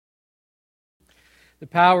The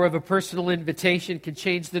power of a personal invitation can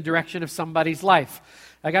change the direction of somebody's life.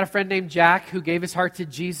 I got a friend named Jack who gave his heart to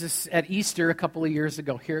Jesus at Easter a couple of years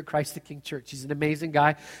ago here at Christ the King Church. He's an amazing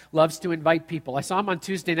guy, loves to invite people. I saw him on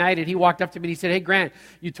Tuesday night, and he walked up to me and he said, "Hey, Grant,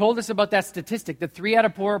 you told us about that statistic that 3 out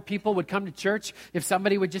of 4 people would come to church if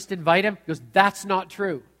somebody would just invite him." He goes, "That's not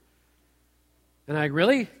true." And I'm like,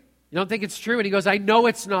 "Really? You don't think it's true?" And he goes, "I know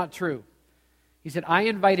it's not true." He said, "I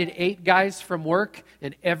invited 8 guys from work,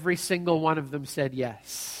 and every single one of them said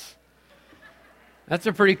yes." That's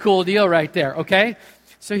a pretty cool deal right there, okay?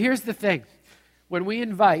 So here's the thing. When we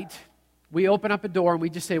invite, we open up a door and we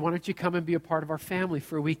just say, "Why don't you come and be a part of our family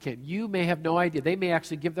for a weekend?" You may have no idea. They may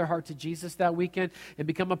actually give their heart to Jesus that weekend and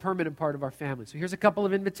become a permanent part of our family. So here's a couple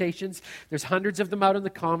of invitations. There's hundreds of them out in the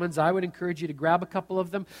Commons. I would encourage you to grab a couple of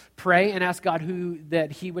them, pray, and ask God who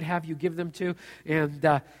that He would have you give them to,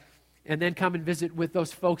 and then come and visit with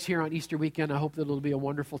those folks here on Easter weekend. I hope that it'll be a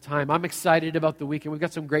wonderful time. I'm excited about the weekend. We've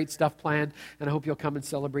got some great stuff planned, and I hope you'll come and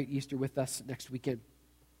celebrate Easter with us next weekend.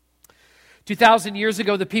 2,000 years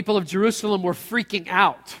ago, the people of Jerusalem were freaking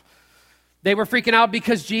out. They were freaking out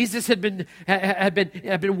because Jesus had been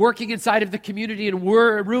working inside of the community, and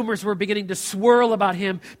rumors were beginning to swirl about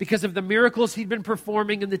him because of the miracles he'd been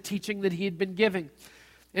performing and the teaching that he had been giving.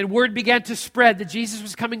 And word began to spread that Jesus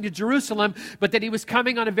was coming to Jerusalem, but that he was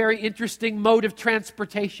coming on a very interesting mode of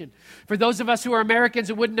transportation. For those of us who are Americans,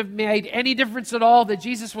 it wouldn't have made any difference at all that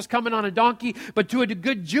Jesus was coming on a donkey, but to a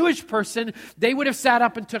good Jewish person, they would have sat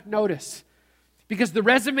up and took notice. Because the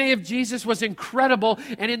resume of Jesus was incredible,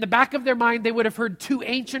 and in the back of their mind, they would have heard 2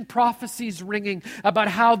 ancient prophecies ringing about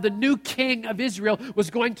how the new king of Israel was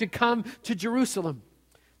going to come to Jerusalem.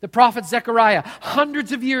 The prophet Zechariah,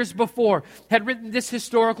 hundreds of years before, had written this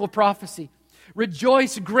historical prophecy.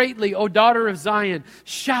 "Rejoice greatly, O daughter of Zion.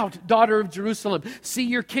 Shout, daughter of Jerusalem. See,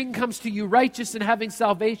 your king comes to you, righteous and having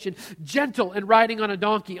salvation, gentle and riding on a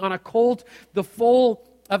donkey, on a colt, the foal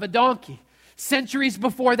of a donkey." Centuries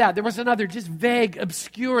before that, there was another just vague,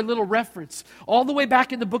 obscure little reference, all the way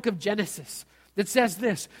back in the book of Genesis, that says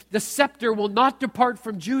this: "The scepter will not depart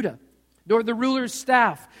from Judah, nor the ruler's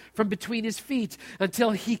staff from between his feet,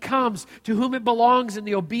 until he comes to whom it belongs, and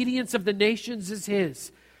the obedience of the nations is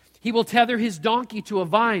his. He will tether his donkey to a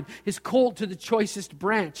vine, his colt to the choicest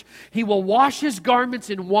branch. He will wash his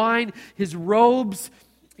garments in wine, his robes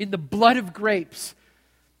in the blood of grapes."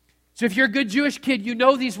 So if you're a good Jewish kid, you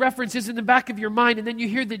know these references in the back of your mind, and then you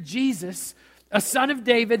hear that Jesus, a son of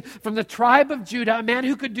David from the tribe of Judah, a man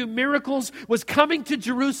who could do miracles, was coming to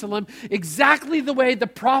Jerusalem exactly the way the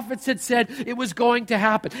prophets had said it was going to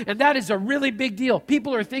happen. And that is a really big deal.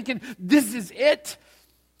 People are thinking, this is it.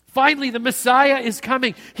 Finally, the Messiah is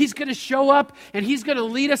coming. He's going to show up, and he's going to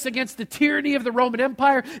lead us against the tyranny of the Roman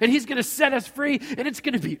Empire, and he's going to set us free, and it's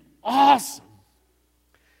going to be awesome.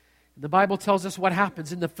 The Bible tells us what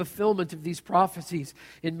happens in the fulfillment of these prophecies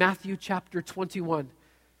in Matthew chapter 21.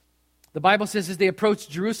 The Bible says, as they approached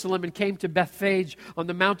Jerusalem and came to Bethphage on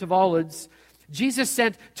the Mount of Olives, Jesus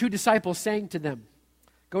sent 2 disciples, saying to them,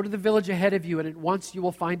 "Go to the village ahead of you, and at once you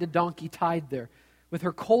will find a donkey tied there, with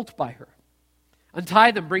her colt by her. Untie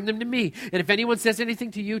them, bring them to me. And if anyone says anything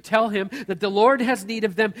to you, tell him that the Lord has need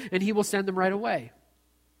of them, and he will send them right away."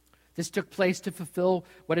 This took place to fulfill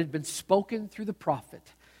what had been spoken through the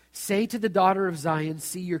prophet. "Say to the daughter of Zion,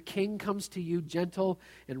 see, your king comes to you, gentle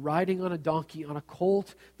and riding on a donkey, on a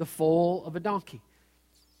colt, the foal of a donkey."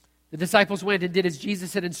 The disciples went and did as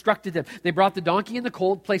Jesus had instructed them. They brought the donkey and the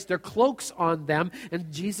colt, placed their cloaks on them,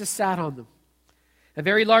 and Jesus sat on them. A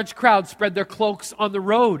very large crowd spread their cloaks on the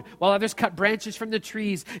road, while others cut branches from the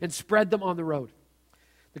trees and spread them on the road.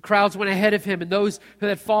 The crowds went ahead of him, and those who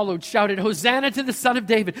had followed shouted, "Hosanna to the Son of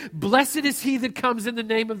David! Blessed is he that comes in the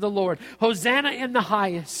name of the Lord! Hosanna in the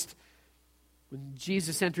highest!" When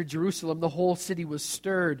Jesus entered Jerusalem, the whole city was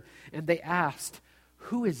stirred, and they asked,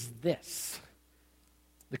 "Who is this?"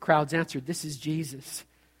 The crowds answered, "This is Jesus,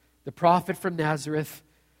 the prophet from Nazareth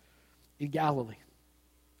in Galilee."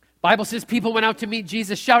 The Bible says people went out to meet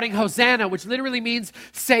Jesus shouting, "Hosanna," which literally means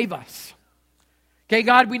save us. Okay,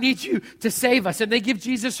 God, we need you to save us. And they give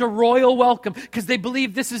Jesus a royal welcome because they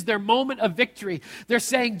believe this is their moment of victory. They're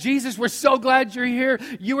saying, "Jesus, we're so glad you're here.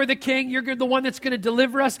 You are the king. You're the one that's going to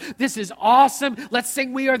deliver us. This is awesome. Let's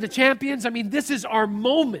sing We Are the Champions." I mean, this is our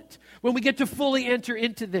moment when we get to fully enter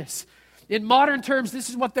into this. In modern terms, this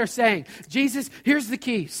is what they're saying. "Jesus, here's the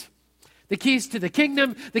keys. The keys to the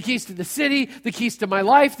kingdom, the keys to the city, the keys to my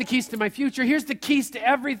life, the keys to my future. Here's the keys to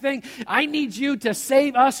everything. I need you to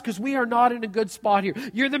save us because we are not in a good spot here.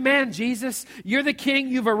 You're the man, Jesus. You're the king.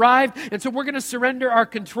 You've arrived. And so we're going to surrender our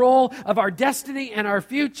control of our destiny and our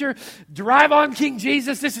future. Drive on, King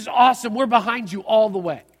Jesus. This is awesome. We're behind you all the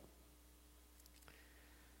way."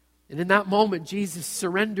 And in that moment, Jesus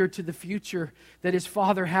surrendered to the future that his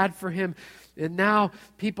Father had for him. And now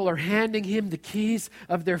people are handing him the keys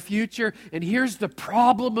of their future. And here's the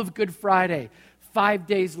problem of Good Friday. 5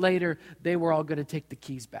 days later, they were all going to take the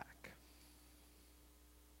keys back.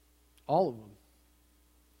 All of them.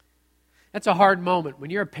 That's a hard moment when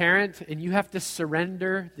you're a parent and you have to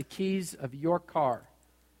surrender the keys of your car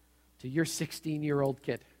to your 16-year-old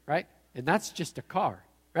kid, right? And that's just a car,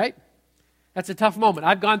 right? That's a tough moment.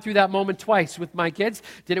 I've gone through that moment twice with my kids.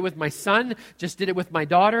 Did it with my son, just did it with my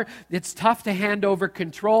daughter. It's tough to hand over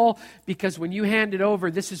control because when you hand it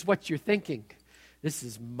over, this is what you're thinking. This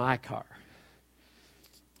is my car.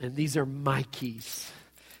 And these are my keys.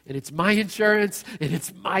 And it's my insurance, and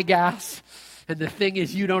it's my gas. And the thing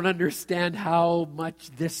is, you don't understand how much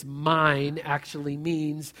this mine actually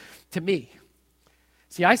means to me.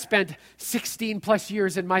 See, I spent 16 plus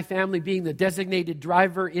years in my family being the designated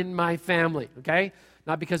driver in my family, okay?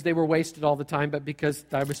 Not because they were wasted all the time, but because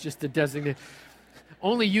I was just the designated.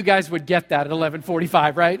 Only you guys would get that at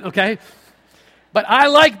 11:45, right? Okay? But I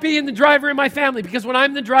like being the driver in my family because when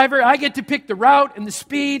I'm the driver, I get to pick the route and the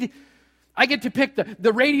speed. I get to pick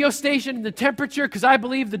the radio station and the temperature because I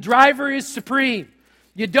believe the driver is supreme.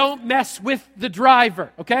 You don't mess with the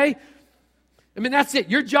driver, okay? I mean, that's it.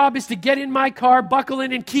 Your job is to get in my car, buckle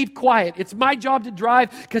in, and keep quiet. It's my job to drive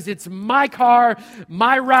because it's my car,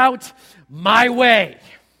 my route, my way.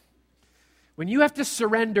 When you have to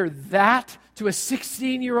surrender that to a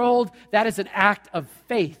 16-year-old, that is an act of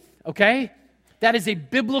faith, okay? That is a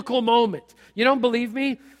biblical moment. You don't believe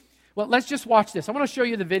me? Well, let's just watch this. I want to show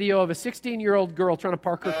you the video of a 16-year-old girl trying to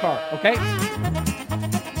park her car, okay?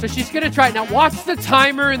 So she's going to try it. Now, watch the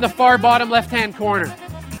timer in the far bottom left-hand corner.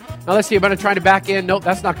 Now, let's see. I'm going to try to back in. Nope,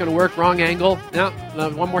 that's not going to work. Wrong angle. No,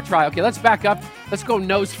 one more try. Okay, let's back up. Let's go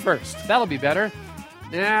nose first. That'll be better.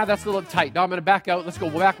 Nah, that's a little tight. No, I'm going to back out. Let's go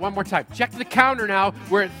back one more time. Check the counter now.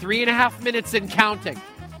 We're at 3.5 minutes and counting.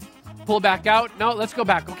 Pull back out. No, let's go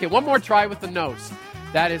back. Okay, one more try with the nose.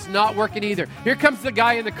 That is not working either. Here comes the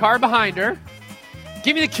guy in the car behind her.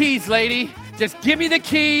 Give me the keys, lady. Just give me the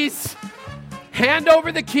keys. Hand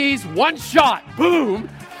over the keys. One shot. Boom.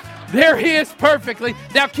 There he is perfectly.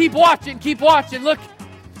 Now keep watching. Keep watching. Look.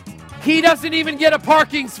 He doesn't even get a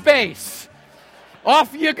parking space.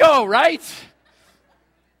 Off you go, right?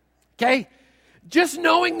 Okay? Just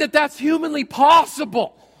knowing that that's humanly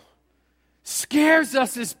possible scares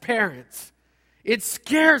us as parents. It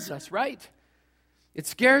scares us, right? It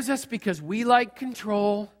scares us because we like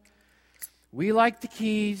control, we like the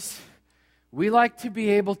keys, we like to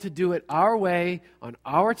be able to do it our way on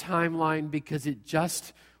our timeline because it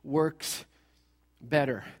just works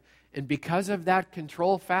better. And because of that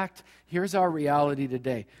control fact, here's our reality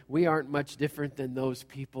today. We aren't much different than those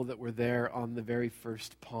people that were there on the very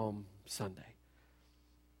first Palm Sunday.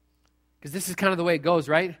 Because this is kind of the way it goes,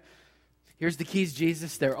 right? Here's the keys,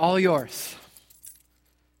 Jesus. They're all yours.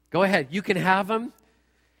 Go ahead. You can have them.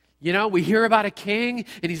 You know, we hear about a king,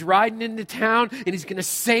 and he's riding into town, and he's going to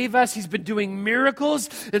save us. He's been doing miracles,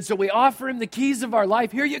 and so we offer him the keys of our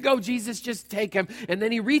life. Here you go, Jesus, just take them. And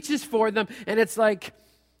then he reaches for them, and it's like,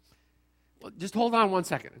 well, just hold on one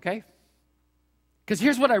second, okay? Because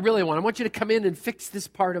here's what I really want. I want you to come in and fix this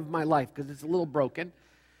part of my life because it's a little broken.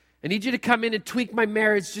 I need you to come in and tweak my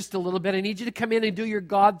marriage just a little bit. I need you to come in and do your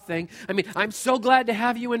God thing. I mean, I'm so glad to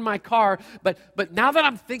have you in my car, but now that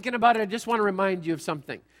I'm thinking about it, I just want to remind you of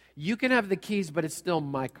something. You can have the keys, but it's still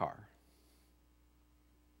my car.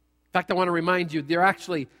 In fact, I want to remind you, they're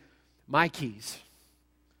actually my keys.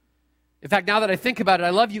 In fact, now that I think about it, I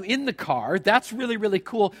love you in the car. That's really, really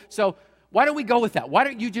cool. So why don't we go with that? Why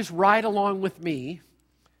don't you just ride along with me,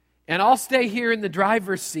 and I'll stay here in the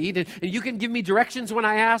driver's seat, and you can give me directions when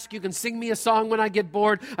I ask. You can sing me a song when I get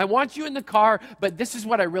bored. I want you in the car, but this is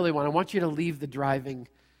what I really want. I want you to leave the driving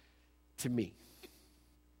to me.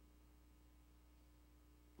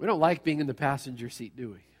 We don't like being in the passenger seat, do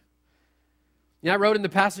we? You know, I rode in the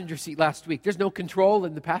passenger seat last week. There's no control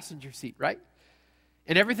in the passenger seat, right?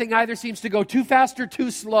 And everything either seems to go too fast or too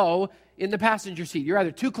slow in the passenger seat. You're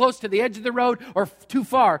either too close to the edge of the road or too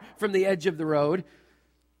far from the edge of the road.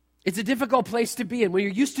 It's a difficult place to be in. When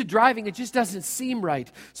you're used to driving, it just doesn't seem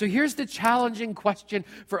right. So here's the challenging question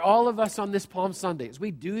for all of us on this Palm Sunday. As we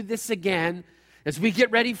do this again, as we get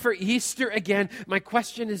ready for Easter again, my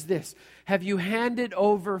question is this: have you handed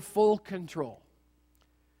over full control?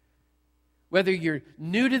 Whether you're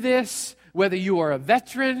new to this, whether you are a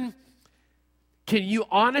veteran, can you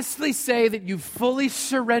honestly say that you've fully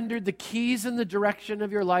surrendered the keys and the direction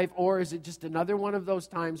of your life, or is it just another one of those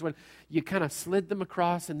times when you kind of slid them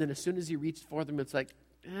across, and then as soon as you reached for them, it's like,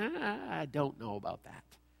 I don't know about that.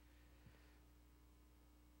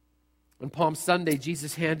 On Palm Sunday,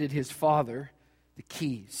 Jesus handed his Father the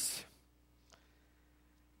keys.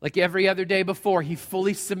 Like every other day before, he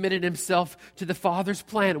fully submitted himself to the Father's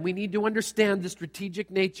plan. We need to understand the strategic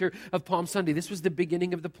nature of Palm Sunday. This was the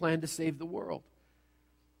beginning of the plan to save the world.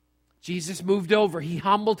 Jesus moved over. He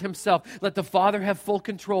humbled himself. Let the Father have full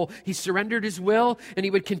control. He surrendered his will, and he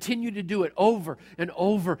would continue to do it over and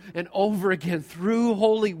over and over again through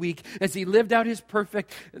Holy Week as he lived out his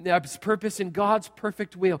purpose in God's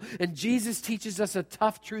perfect will. And Jesus teaches us a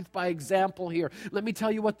tough truth by example here. Let me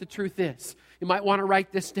tell you what the truth is. You might want to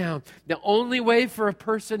write this down. The only way for a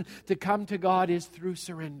person to come to God is through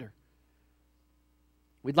surrender.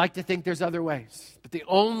 We'd like to think there's other ways, but the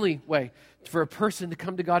only way for a person to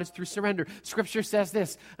come to God is through surrender. Scripture says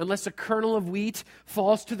this: unless a kernel of wheat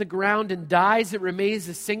falls to the ground and dies, it remains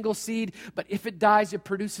a single seed, but if it dies, it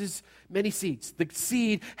produces many seeds. The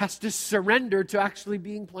seed has to surrender to actually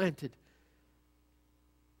being planted.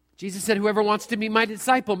 Jesus said, whoever wants to be my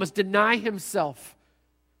disciple must deny himself.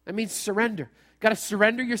 That means surrender. Got to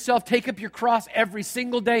surrender yourself. Take up your cross every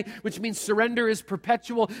single day, which means surrender is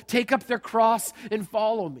perpetual. Take up their cross and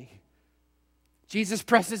follow me. Jesus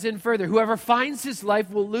presses in further. Whoever finds his life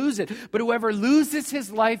will lose it, but whoever loses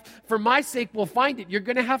his life for my sake will find it. You're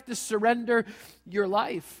going to have to surrender your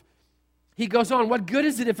life. He goes on, what good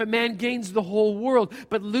is it if a man gains the whole world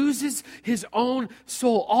but loses his own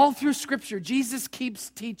soul? All through Scripture, Jesus keeps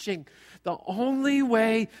teaching the only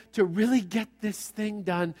way to really get this thing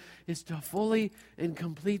done is to fully and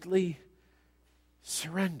completely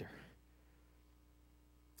surrender.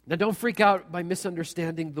 Now, don't freak out by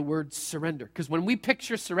misunderstanding the word surrender, because when we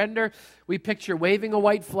picture surrender, we picture waving a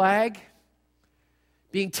white flag,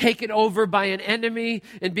 being taken over by an enemy,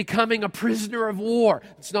 and becoming a prisoner of war.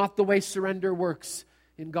 It's not the way surrender works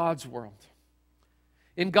in God's world.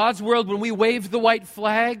 In God's world, when we wave the white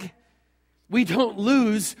flag, we don't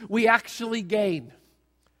lose, we actually gain.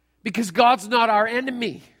 Because God's not our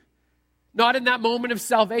enemy. Not in that moment of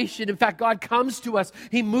salvation. In fact, God comes to us.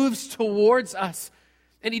 He moves towards us.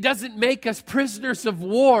 And He doesn't make us prisoners of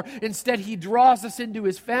war. Instead, He draws us into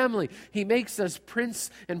His family. He makes us prince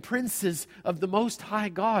and princes of the Most High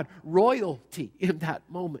God. Royalty in that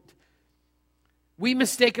moment. We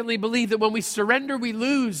mistakenly believe that when we surrender, we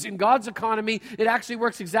lose. In God's economy, it actually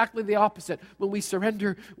works exactly the opposite. When we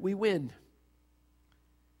surrender, we win.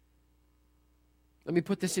 Let me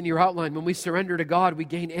put this in your outline. When we surrender to God, we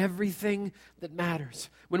gain everything that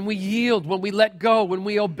matters. When we yield, when we let go, when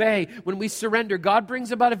we obey, when we surrender, God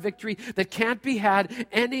brings about a victory that can't be had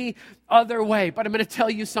any other way. But I'm going to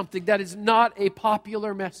tell you something that is not a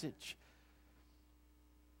popular message.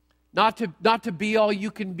 Not to be all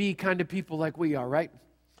you can be kind of people like we are, right?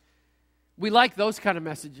 We like those kind of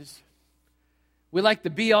messages. We like the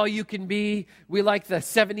be all you can be. We like the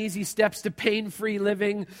 7 easy steps to pain-free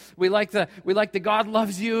living. We like the God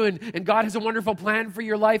loves you and God has a wonderful plan for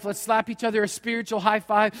your life. Let's slap each other a spiritual high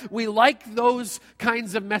five. We like those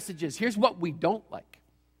kinds of messages. Here's what we don't like.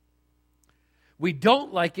 We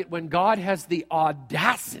don't like it when God has the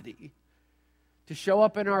audacity to show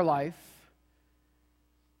up in our life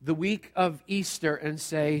the week of Easter and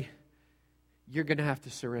say, you're going to have to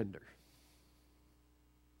surrender.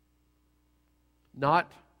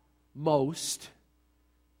 Not most,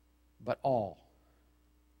 but all.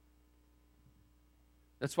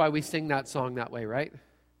 That's why we sing that song that way, right?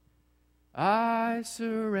 I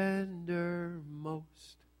surrender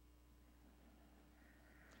most.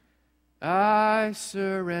 I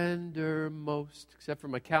surrender most. Except for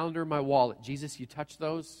my calendar and my wallet. Jesus, you touch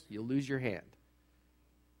those, you'll lose your hand.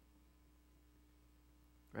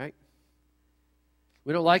 Right?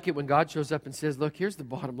 We don't like it when God shows up and says, look, here's the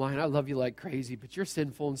bottom line. I love you like crazy, but you're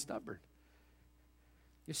sinful and stubborn.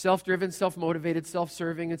 You're self-driven, self-motivated,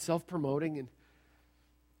 self-serving, and self-promoting.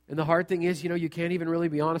 And the hard thing is, you can't even really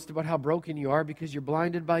be honest about how broken you are because you're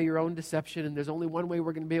blinded by your own deception, and there's only one way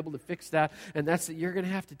we're going to be able to fix that, and that's that you're going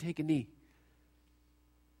to have to take a knee.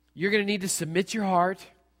 You're going to need to submit your heart.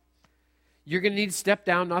 You're going to need to step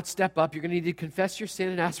down, not step up. You're going to need to confess your sin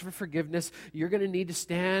and ask for forgiveness. You're going to need to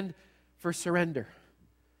stand for surrender.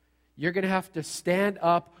 You're going to have to stand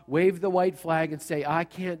up, wave the white flag, and say, I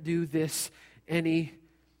can't do this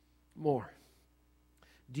anymore.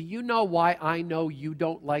 Do you know why I know you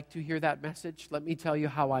don't like to hear that message? Let me tell you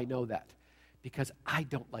how I know that. Because I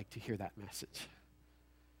don't like to hear that message.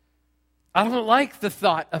 I don't like the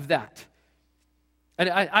thought of that. And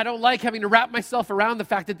I don't like having to wrap myself around the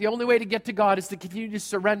fact that the only way to get to God is to continue to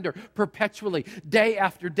surrender perpetually, day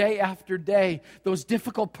after day after day, those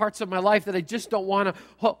difficult parts of my life that I just don't want to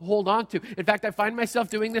hold on to. In fact, I find myself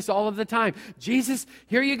doing this all of the time. Jesus,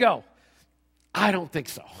 here you go. I don't think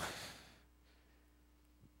so.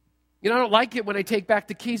 I don't like it when I take back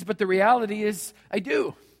the keys, but the reality is I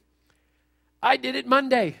do. I did it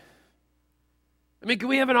Monday. Can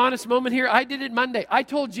we have an honest moment here? I did it Monday. I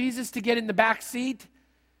told Jesus to get in the back seat.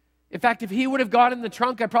 In fact, if he would have got in the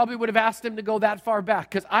trunk, I probably would have asked him to go that far back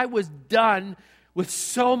because I was done with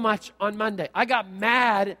so much on Monday. I got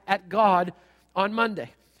mad at God on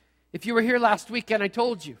Monday. If you were here last weekend, I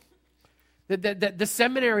told you that the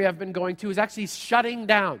seminary I've been going to is actually shutting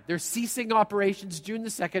down. They're ceasing operations June the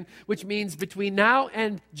 2nd, which means between now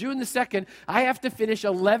and June the 2nd, I have to finish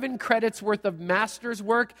 11 credits worth of master's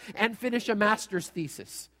work and finish a master's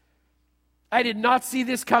thesis. I did not see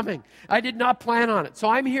this coming. I did not plan on it. So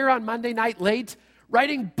I'm here on Monday night late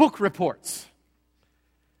writing book reports.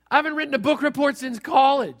 I haven't written a book report since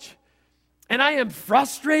college. And I am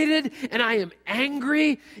frustrated and I am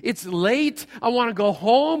angry. It's late. I want to go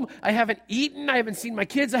home. I haven't eaten. I haven't seen my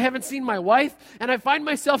kids. I haven't seen my wife. And I find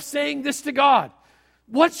myself saying this to God.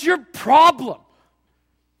 What's your problem?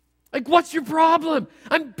 What's your problem?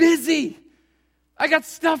 I'm busy. I got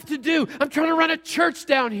stuff to do. I'm trying to run a church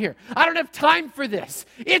down here. I don't have time for this.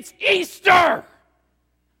 It's Easter.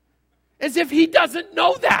 As if he doesn't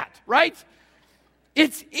know that, right?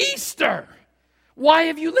 It's Easter. Why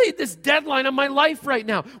have you laid this deadline on my life right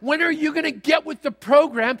now? When are you going to get with the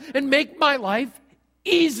program and make my life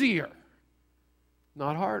easier,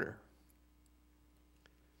 not harder?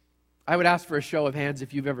 I would ask for a show of hands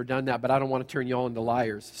if you've ever done that, but I don't want to turn you all into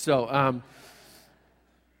liars. So,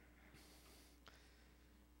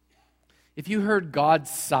 if you heard God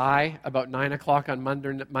sigh about 9 o'clock on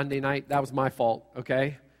Monday night, that was my fault,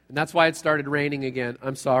 okay? And that's why it started raining again.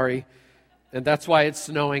 I'm sorry. And that's why it's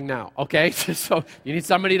snowing now, okay? So you need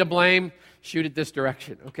somebody to blame, shoot it this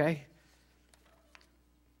direction, okay?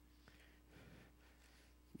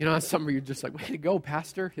 Some of you are just like, way to go,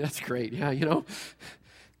 Pastor. That's great, yeah,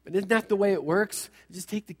 But isn't that the way it works? Just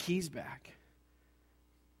take the keys back.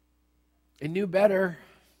 I knew better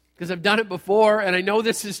because I've done it before, and I know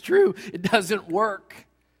this is true. It doesn't work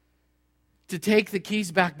to take the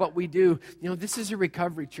keys back, but we do. This is a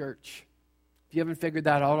recovery church. If you haven't figured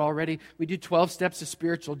that out already, we do 12 steps of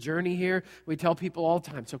spiritual journey here. We tell people all the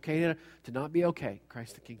time, it's okay to not be okay,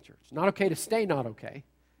 Christ the King Church. It's not okay to stay not okay,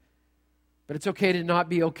 but it's okay to not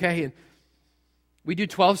be okay. And we do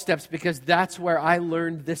 12 steps because that's where I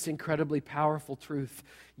learned this incredibly powerful truth.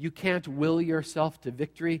 You can't will yourself to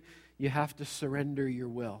victory. You have to surrender your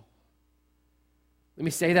will. Let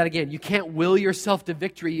me say that again. You can't will yourself to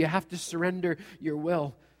victory. You have to surrender your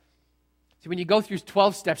will. See, when you go through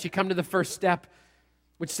 12 steps, you come to the first step,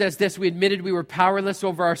 which says this: we admitted we were powerless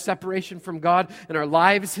over our separation from God, and our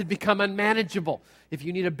lives had become unmanageable. If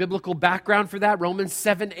you need a biblical background for that, Romans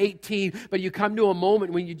 7:18. But you come to a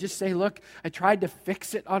moment when you just say, look, I tried to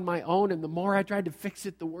fix it on my own, and the more I tried to fix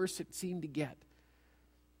it, the worse it seemed to get.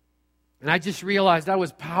 And I just realized I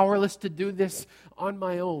was powerless to do this on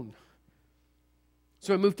my own.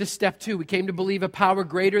 So I moved to step 2. We came to believe a power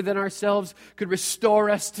greater than ourselves could restore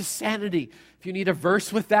us to sanity. If you need a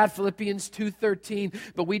verse with that, Philippians 2:13.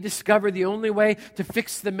 But we discovered the only way to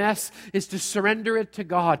fix the mess is to surrender it to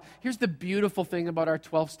God. Here's the beautiful thing about our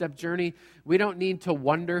 12-step journey. We don't need to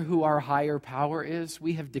wonder who our higher power is.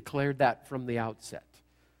 We have declared that from the outset.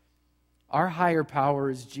 Our higher power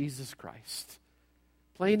is Jesus Christ.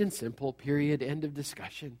 Plain and simple, period, end of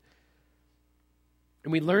discussion.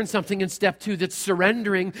 And we learn something in step 2, that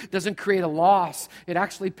surrendering doesn't create a loss. It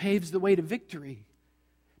actually paves the way to victory.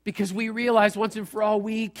 Because we realize once and for all,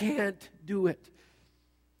 we can't do it.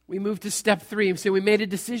 We move to step 3 and say we made a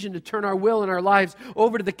decision to turn our will and our lives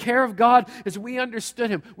over to the care of God as we understood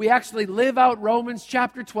Him. We actually live out Romans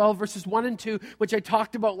chapter 12, verses 1 and 2, which I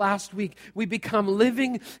talked about last week. We become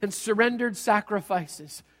living and surrendered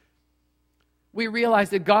sacrifices. We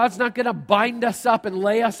realize that God's not going to bind us up and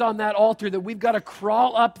lay us on that altar, that we've got to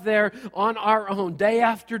crawl up there on our own day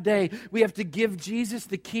after day. We have to give Jesus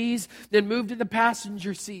the keys, then move to the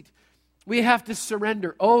passenger seat. We have to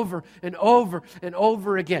surrender over and over and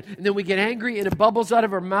over again. And then we get angry and it bubbles out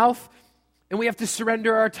of our mouth, and we have to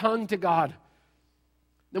surrender our tongue to God.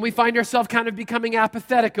 Then we find ourselves kind of becoming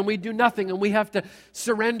apathetic and we do nothing, and we have to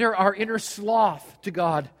surrender our inner sloth to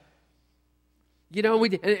God.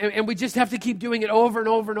 We just have to keep doing it over and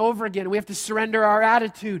over and over again. We have to surrender our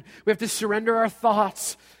attitude. We have to surrender our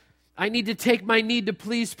thoughts. I need to take my need to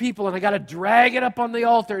please people, and I got to drag it up on the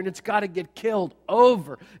altar, and it's got to get killed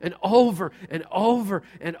over and over and over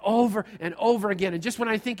and over and over again. And just when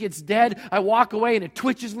I think it's dead, I walk away and it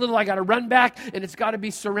twitches a little. I got to run back, and it's got to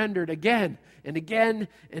be surrendered again and again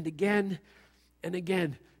and again and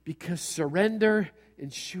again, because surrender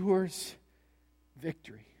ensures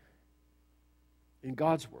victory in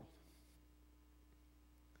God's world.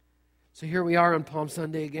 So here we are on Palm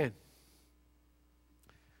Sunday again.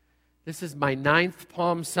 This is my 9th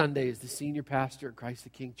Palm Sunday as the senior pastor at Christ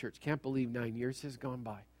the King Church. Can't believe 9 years has gone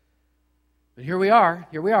by. But here we are,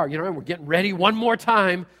 and we're getting ready one more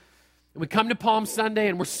time. And we come to Palm Sunday,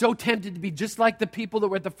 and we're so tempted to be just like the people that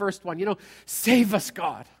were at the first one. Save us,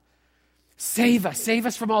 God. Save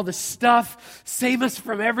us from all this stuff. Save us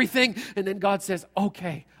from everything. And then God says,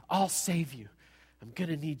 okay, I'll save you. I'm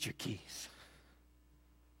going to need your keys.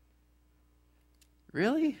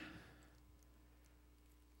 Really?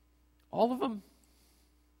 All of them?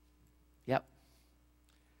 Yep.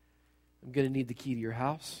 I'm going to need the key to your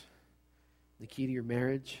house, the key to your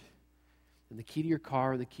marriage, and the key to your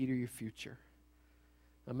car, and the key to your future.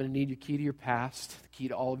 I'm going to need your key to your past, the key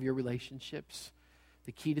to all of your relationships,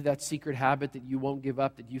 the key to that secret habit that you won't give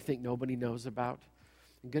up, that you think nobody knows about.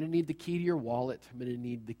 I'm going to need the key to your wallet. I'm going to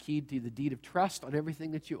need the key to the deed of trust on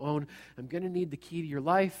everything that you own. I'm going to need the key to your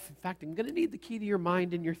life. In fact, I'm going to need the key to your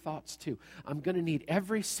mind and your thoughts too. I'm going to need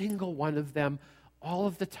every single one of them all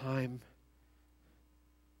of the time.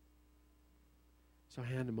 So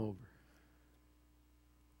hand them over.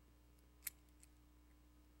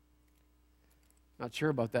 Not sure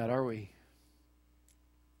about that, are we?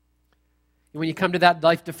 And when you come to that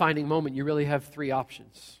life-defining moment, you really have 3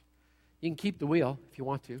 options. You can keep the wheel if you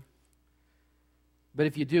want to. But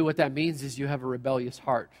if you do, what that means is you have a rebellious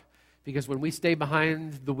heart. Because when we stay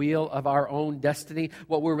behind the wheel of our own destiny,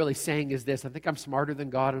 what we're really saying is this: I think I'm smarter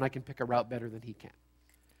than God and I can pick a route better than He can.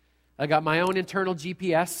 I got my own internal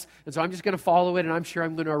GPS, and so I'm just going to follow it, and I'm sure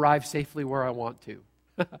I'm going to arrive safely where I want to.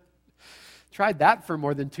 Tried that for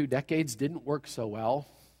more than 2 decades, didn't work so well.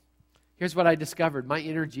 Here's what I discovered. My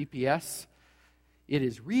inner GPS, it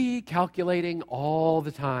is recalculating all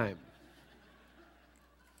the time.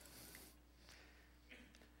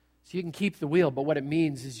 So you can keep the wheel, but what it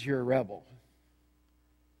means is you're a rebel.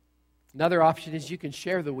 Another option is you can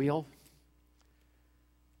share the wheel.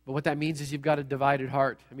 But what that means is you've got a divided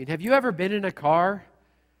heart. I mean, have you ever been in a car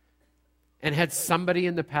and had somebody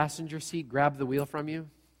in the passenger seat grab the wheel from you?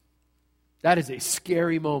 That is a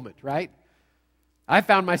scary moment, right? I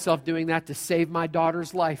found myself doing that to save my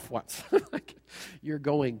daughter's life once. You're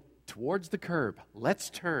going towards the curb. Let's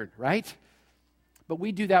turn, right? But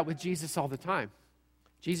we do that with Jesus all the time.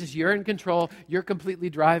 Jesus, you're in control. You're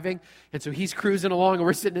completely driving. And so He's cruising along, and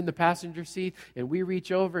we're sitting in the passenger seat, and we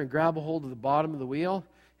reach over and grab a hold of the bottom of the wheel,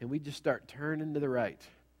 and we just start turning to the right.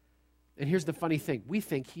 And here's the funny thing. We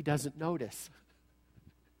think He doesn't notice.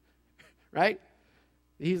 Right?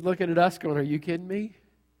 He's looking at us going, are you kidding me?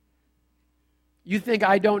 You think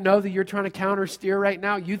I don't know that you're trying to counter steer right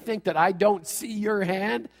now? You think that I don't see your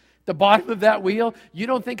hand at the bottom of that wheel? You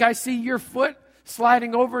don't think I see your foot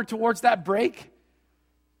sliding over towards that brake?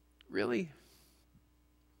 Really?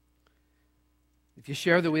 If you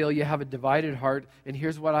share the wheel, you have a divided heart, and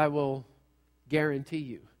here's what I will guarantee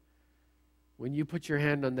you. When you put your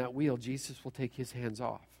hand on that wheel, Jesus will take His hands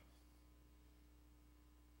off.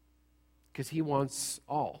 Because He wants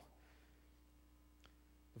all.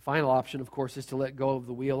 The final option, of course, is to let go of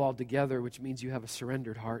the wheel altogether, which means you have a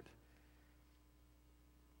surrendered heart.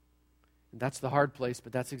 And that's the hard place,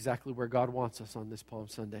 but that's exactly where God wants us on this Palm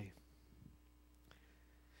Sunday.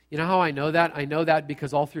 You know how I know that? I know that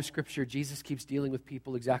because all through Scripture, Jesus keeps dealing with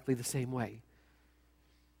people exactly the same way.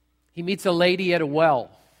 He meets a lady at a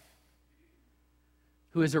well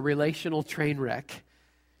who is a relational train wreck.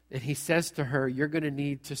 And He says to her, you're going to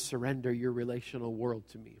need to surrender your relational world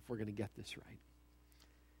to me if we're going to get this right.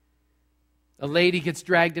 A lady gets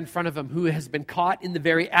dragged in front of him who has been caught in the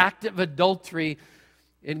very act of adultery.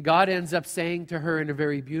 And God ends up saying to her in a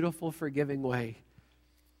very beautiful, forgiving way,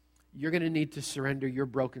 you're going to need to surrender your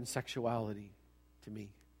broken sexuality to me.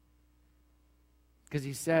 Because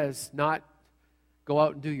He says, not go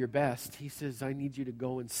out and do your best. He says, I need you to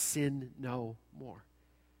go and sin no more.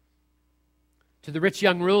 To the rich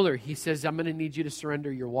young ruler, He says, I'm going to need you to surrender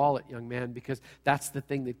your wallet, young man, because that's the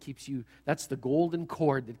thing that keeps you, that's the golden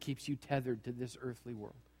cord that keeps you tethered to this earthly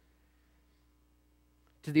world.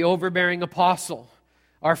 To the overbearing apostle,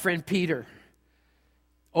 our friend Peter,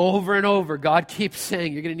 over and over, God keeps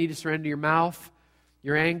saying, you're going to need to surrender your mouth,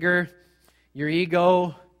 your anger, your ego.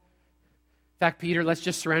 In fact, Peter, let's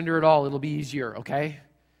just surrender it all. It'll be easier, okay?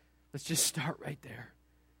 Let's just start right there.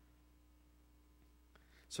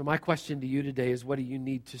 So my question to you today is, what do you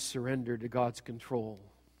need to surrender to God's control?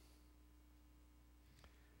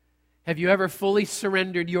 Have you ever fully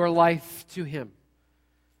surrendered your life to Him,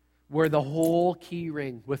 where the whole key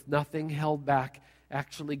ring, with nothing held back,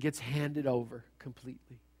 actually gets handed over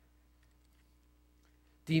completely?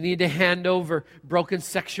 Do you need to hand over broken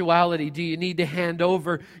sexuality? Do you need to hand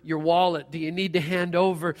over your wallet? Do you need to hand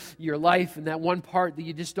over your life and that one part that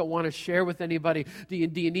you just don't want to share with anybody? Do you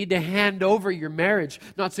need to hand over your marriage?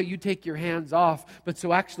 Not so you take your hands off, but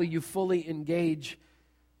so actually you fully engage.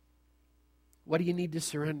 What do you need to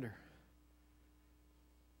surrender?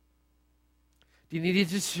 Do you need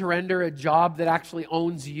to surrender a job that actually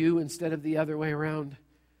owns you instead of the other way around?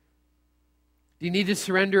 Do you need to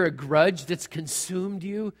surrender a grudge that's consumed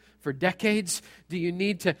you for decades? Do you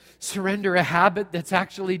need to surrender a habit that's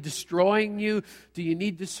actually destroying you? Do you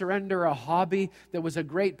need to surrender a hobby that was a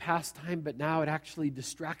great pastime, but now it actually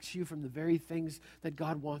distracts you from the very things that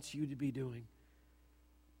God wants you to be doing?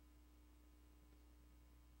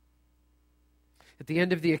 At the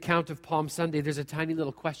end of the account of Palm Sunday, there's a tiny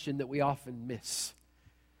little question that we often miss.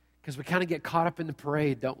 Because we kind of get caught up in the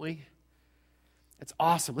parade, don't we? It's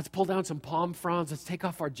awesome. Let's pull down some palm fronds. Let's take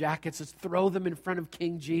off our jackets. Let's throw them in front of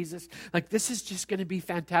King Jesus. Like, this is just going to be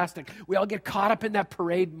fantastic. We all get caught up in that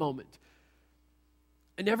parade moment.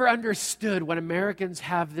 I never understood what Americans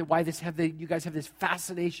have, you guys have this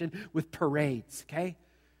fascination with parades, okay?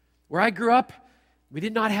 Where I grew up, we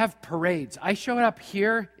did not have parades. I showed up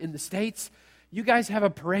here in the States. You guys have a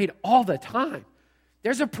parade all the time.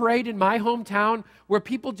 There's a parade in my hometown where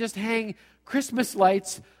people just hang Christmas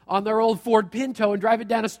lights on their old Ford Pinto and drive it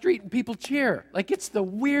down a street and people cheer. Like, it's the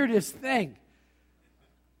weirdest thing.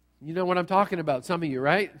 You know what I'm talking about, some of you,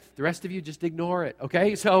 right? The rest of you just ignore it,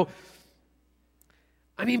 okay? So,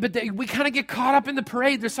 we kind of get caught up in the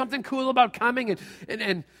parade. There's something cool about coming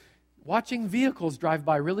and watching vehicles drive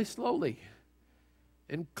by really slowly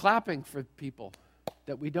and clapping for people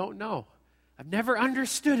that we don't know. I've never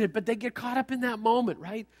understood it, but they get caught up in that moment,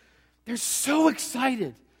 right? They're so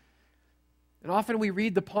excited. And often we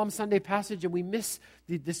read the Palm Sunday passage and we miss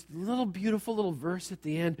this little beautiful little verse at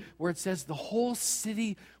the end where it says the whole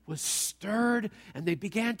city was stirred and they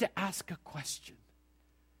began to ask a question.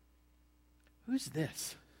 Who's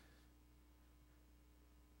this?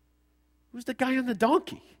 Who's the guy on the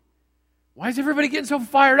donkey? Why is everybody getting so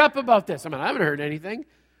fired up about this? I haven't heard anything.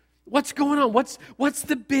 What's going on? What's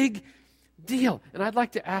the big deal? And I'd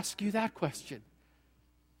like to ask you that question.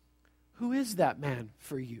 Who is that man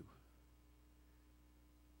for you?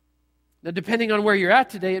 Now, depending on where you're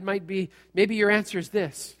at today, it might be, maybe your answer is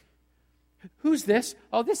this. Who's this?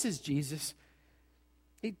 Oh, this is Jesus.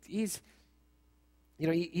 He's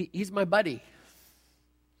my buddy.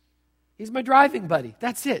 He's my driving buddy.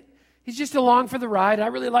 That's it. He's just along for the ride. I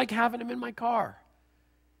really like having him in my car.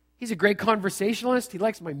 He's a great conversationalist. He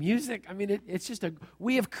likes my music.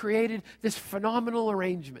 We have created this phenomenal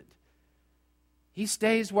arrangement. He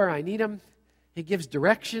stays where I need him. He gives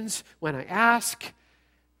directions when I ask.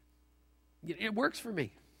 It works for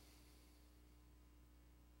me.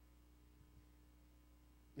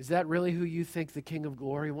 Is that really who you think the King of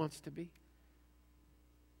Glory wants to be?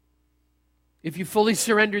 If you fully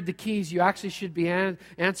surrendered the keys, you actually should be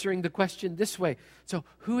answering the question this way. So,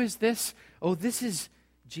 who is this? Oh, this is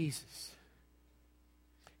Jesus.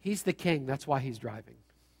 He's the King, that's why he's driving.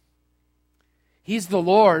 He's the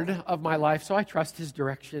Lord of my life, so I trust his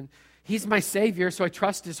direction. He's my Savior, so I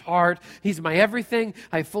trust his heart. He's my everything.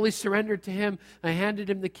 I fully surrendered to him. I handed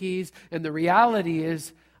him the keys. And the reality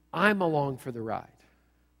is, I'm along for the ride,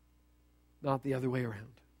 not the other way around.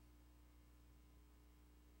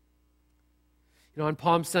 On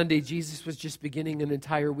Palm Sunday, Jesus was just beginning an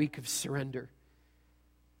entire week of surrender.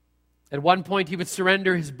 At one point, he would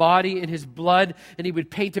surrender his body and his blood, and he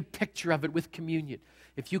would paint a picture of it with communion.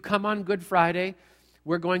 If you come on Good Friday,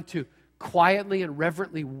 we're going to quietly and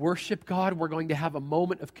reverently worship God. We're going to have a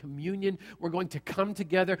moment of communion. We're going to come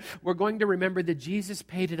together. We're going to remember that Jesus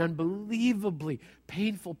paid an unbelievably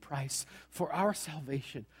painful price for our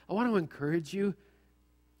salvation. I want to encourage you,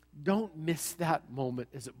 don't miss that moment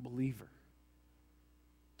as a believer.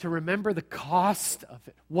 To remember the cost of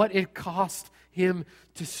it, what it cost him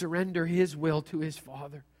to surrender his will to his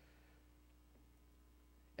Father.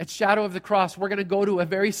 At Shadow of the Cross, we're going to go to a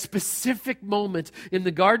very specific moment in the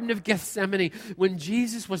Garden of Gethsemane when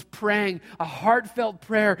Jesus was praying a heartfelt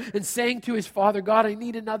prayer and saying to his Father, God, I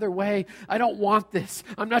need another way. I don't want this.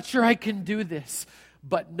 I'm not sure I can do this.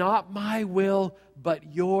 But not my will,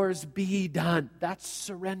 but yours be done. That's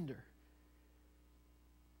surrender.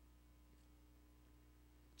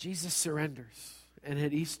 Jesus surrenders. And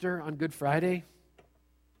at Easter on Good Friday,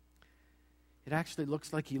 it actually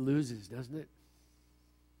looks like he loses, doesn't it?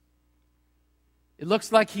 It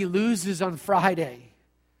looks like he loses on Friday.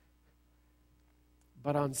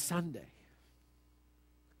 But on Sunday,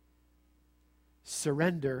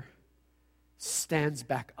 surrender stands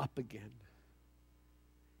back up again.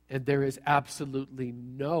 And there is absolutely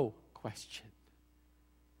no question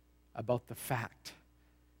about the fact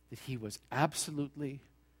that he was absolutely,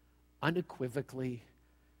 unequivocally,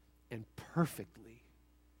 and perfectly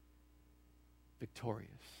victorious.